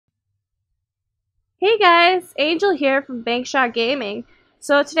Hey guys, Angel here from Bankshot Gaming.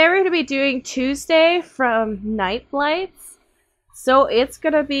 So today we're going to be doing Tuesday from Night Blights. So it's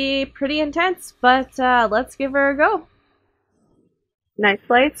going to be pretty intense, but let's give her a go. Night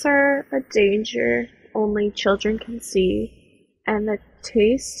Blights are a danger only children can see, and the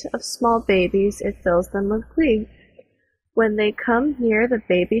taste of small babies it fills them with glee. When they come near, the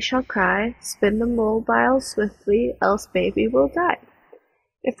baby shall cry, spin the mobile swiftly, else baby will die.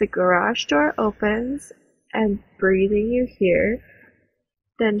 If the garage door opens and breathing you hear,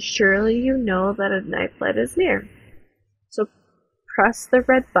 then surely you know that a night blight is near. So press the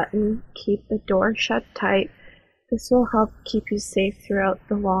red button, keep the door shut tight. This will help keep you safe throughout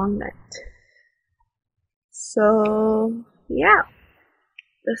the long night. So yeah,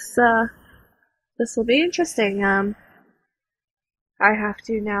 this will be interesting. I have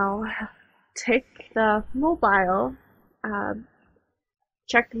to now take the mobile.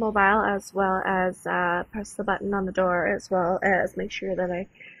 Check the mobile as well as press the button on the door, as well as make sure that I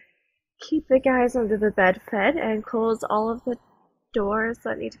keep the guys under the bed fed and close all of the doors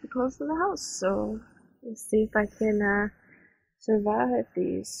that need to be closed in the house. So let's see if I can survive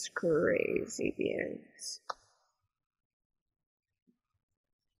these crazy beings.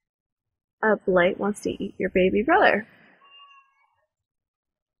 A blight wants to eat your baby brother.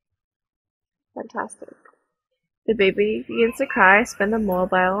 Fantastic. The baby begins to cry, spin the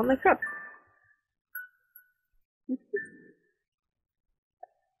mobile on the crib.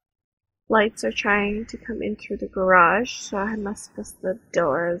 Lights are trying to come in through the garage, so I must press the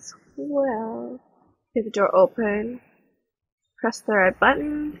door as well. Get the door open. Press the red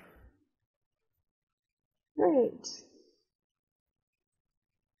button. Right.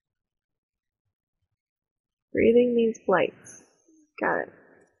 Breathing means blights. Got it.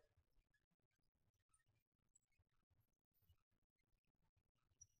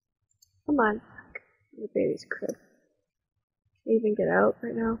 Come on. The baby's crib. Can you even get out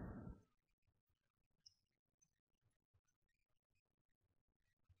right now?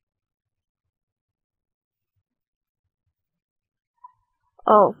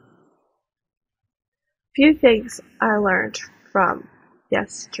 Oh. Few things I learned from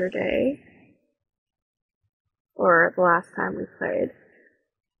yesterday, or the last time we played,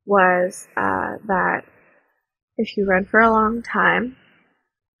 was that if you run for a long time,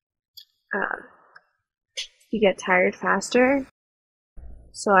 you get tired faster.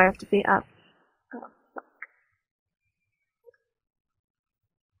 So I have to be up. Oh, fuck.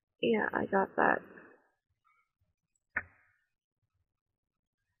 Yeah, I got that.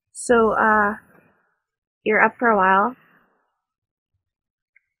 So, you're up for a while.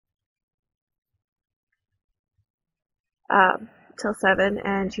 Till 7,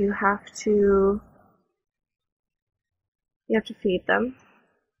 and you have to feed them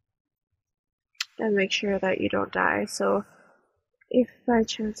and make sure that you don't die. So if by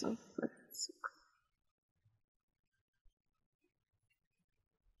chance, oh,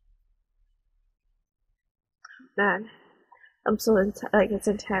 man, I'm so it's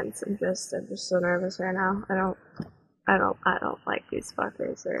intense. I'm just so nervous right now. I don't like these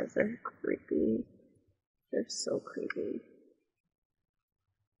fuckers. They're creepy. They're so creepy.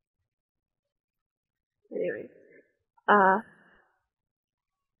 Anyway, oh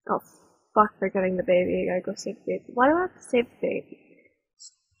fuck, they're getting the baby. I gotta go save the baby. Why do I have to save the baby?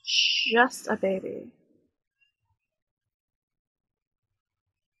 It's just a baby.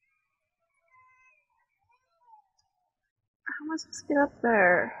 How am I supposed to get up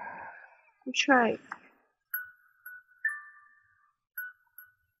there? I'm trying.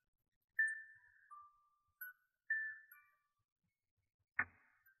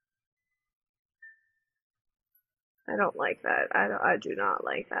 I don't like that. I do not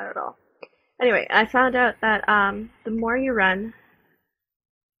like that at all. Anyway, I found out that the more you run,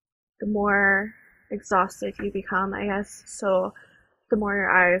 the more exhausted you become, I guess. So the more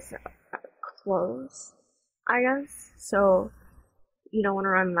your eyes close, I guess. So you don't want to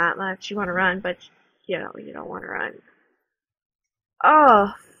run that much. You want to run, but you don't want to run.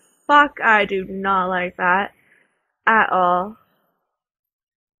 Oh, fuck, I do not like that at all.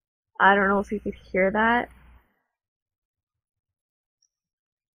 I don't know if you could hear that,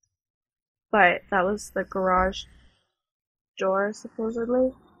 but that was the garage door,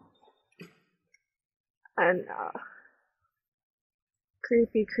 supposedly. And,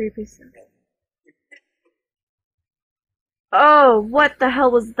 creepy stuff. Oh, what the hell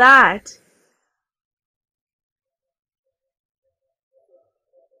was that?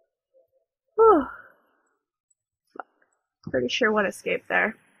 Whew. Pretty sure one escaped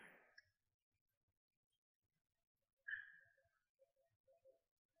there.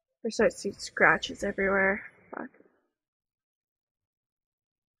 I start seeing scratches everywhere. Fuck.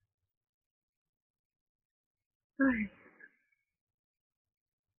 Okay.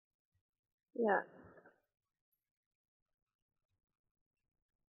 Yeah.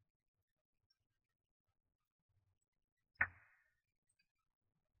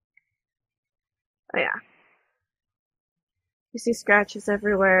 Oh yeah. You see scratches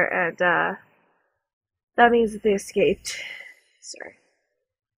everywhere, and that means that they escaped. Sorry.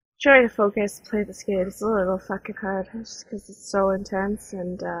 Trying to focus, play this game is a little fucking hard, just because it's so intense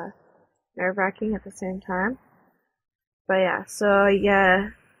and nerve-wracking at the same time. But yeah, so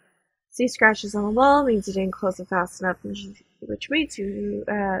yeah, see scratches on the wall means you didn't close it fast enough, which means you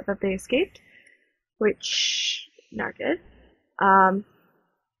that they escaped, which not good. Um,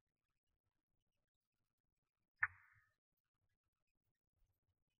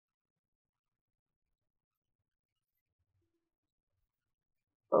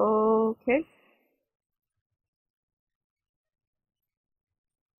 okay,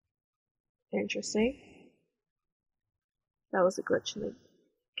 interesting. That was a glitch in the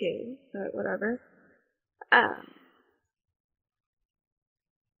game, but whatever. Um,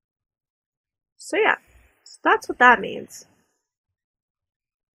 so yeah, so that's what that means.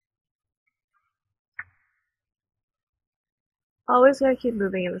 Always gotta keep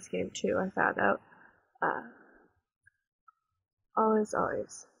moving in this game too. I found out. Uh, always.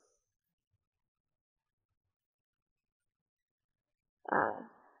 Uh,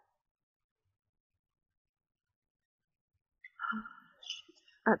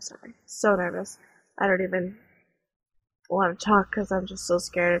 I'm sorry. So nervous. I don't even want to talk because I'm just so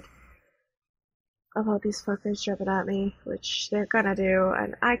scared about these fuckers jumping at me, which they're gonna do,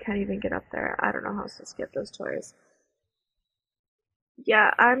 and I can't even get up there. I don't know how to skip those toys. Yeah,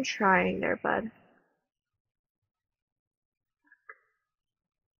 I'm trying there, bud.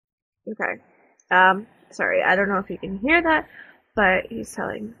 Okay. Sorry, I don't know if you can hear that, but he's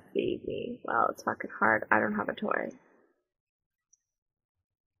telling me, well, it's fucking hard. I don't have a toy.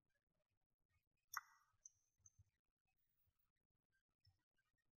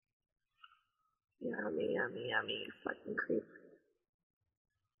 Yummy, you fucking creep.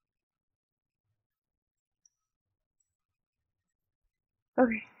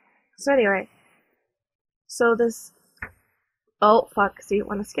 Okay. So anyway, so this. Oh fuck! See,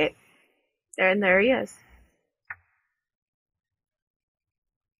 one escape. There he is.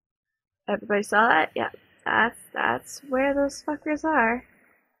 Everybody saw that? Yeah. That's where those fuckers are.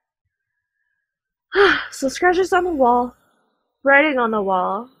 So scratches on the wall, writing on the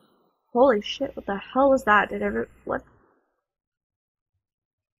wall. Holy shit! What the hell was that? Did ever what?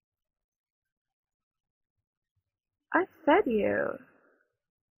 I fed you.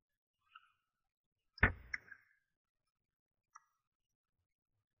 God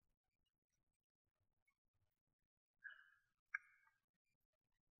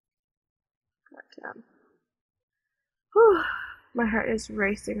damn. Whew. My heart is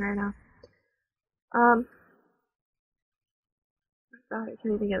racing right now. Um, God, I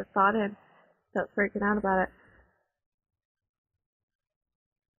can't even get a thought in without freaking out about it.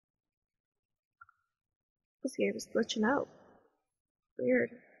 This game is glitching out. Weird.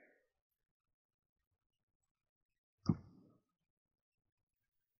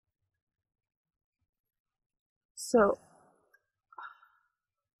 So,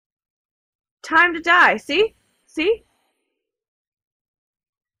 time to die. See? See?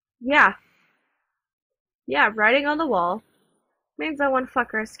 Yeah. Yeah, writing on the wall means that one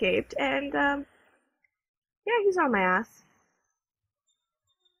fucker escaped, and, yeah, he's on my ass.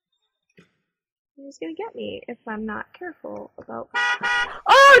 He's gonna get me if I'm not careful about.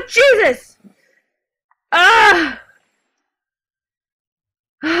 Oh, Jesus! Ah!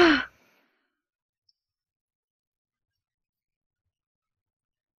 Can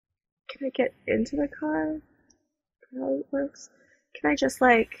I get into the car? How it works? Can I just,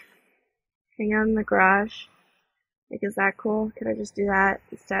 like, hang out in the garage? Like, is that cool? Can I just do that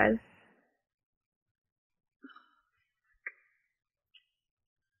instead?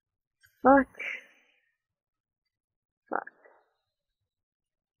 Fuck. Fuck.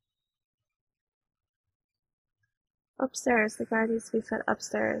 Upstairs. The guy needs to be fed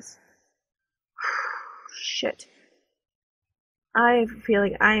upstairs. Shit. I have a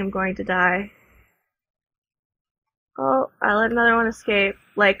feeling I am going to die. Oh, I let another one escape.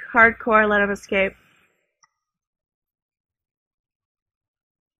 Like, hardcore let him escape.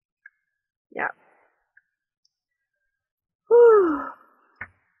 Yeah. Whew.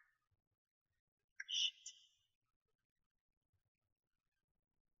 Shit.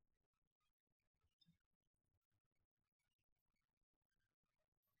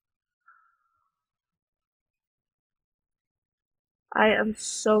 I am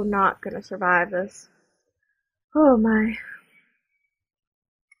so not gonna survive this. Oh my.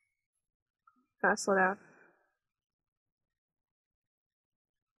 Gotta slow down.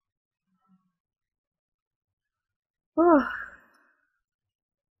 Oh.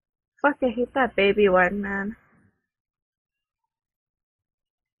 Fuck, I hate that baby one, man.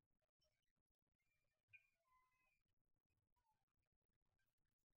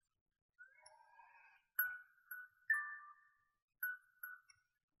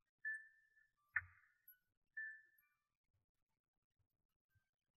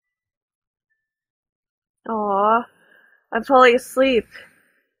 Aw, I'm falling asleep.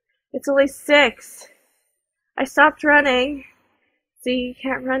 It's only 6. I stopped running. See, you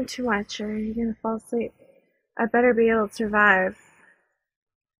can't run too much or you're gonna fall asleep. I better be able to survive.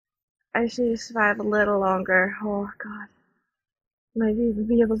 I just need to survive a little longer. Oh god. Might even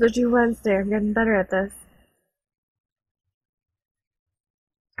be able to do Wednesday. I'm getting better at this.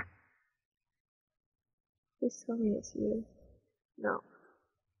 Please tell me it's you. No.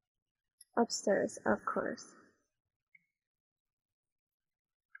 Upstairs, of course.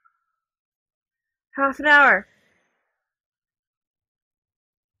 Half an hour.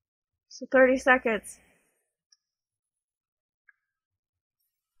 So 30 seconds.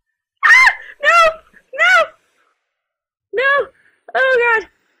 Ah! No! No! No! Oh god!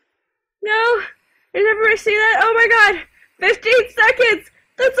 No! Did everybody see that? Oh my god! 15 seconds!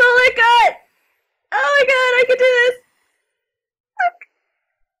 That's all I got! Oh my god, I can do this! Look!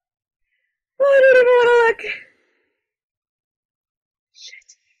 Oh, I don't even want to look! Shit.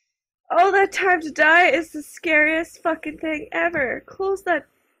 All that time to die is the scariest fucking thing ever. Close that.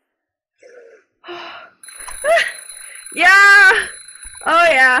 Yeah! Oh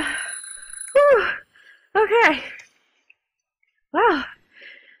yeah! Whew. Okay. Wow.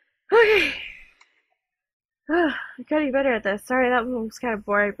 Okay. I'm getting better at this. Sorry, that one was kind of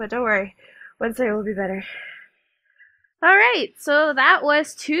boring, but don't worry. Wednesday will be better. Alright, so that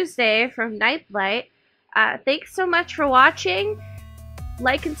was Tuesday from Night Blight. Thanks so much for watching.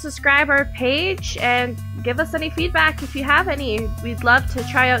 Like and subscribe our page and give us any feedback if you have any. We'd love to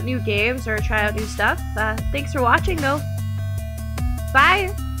try out new games or try out new stuff. Thanks for watching though.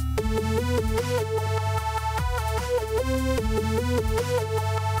 Bye!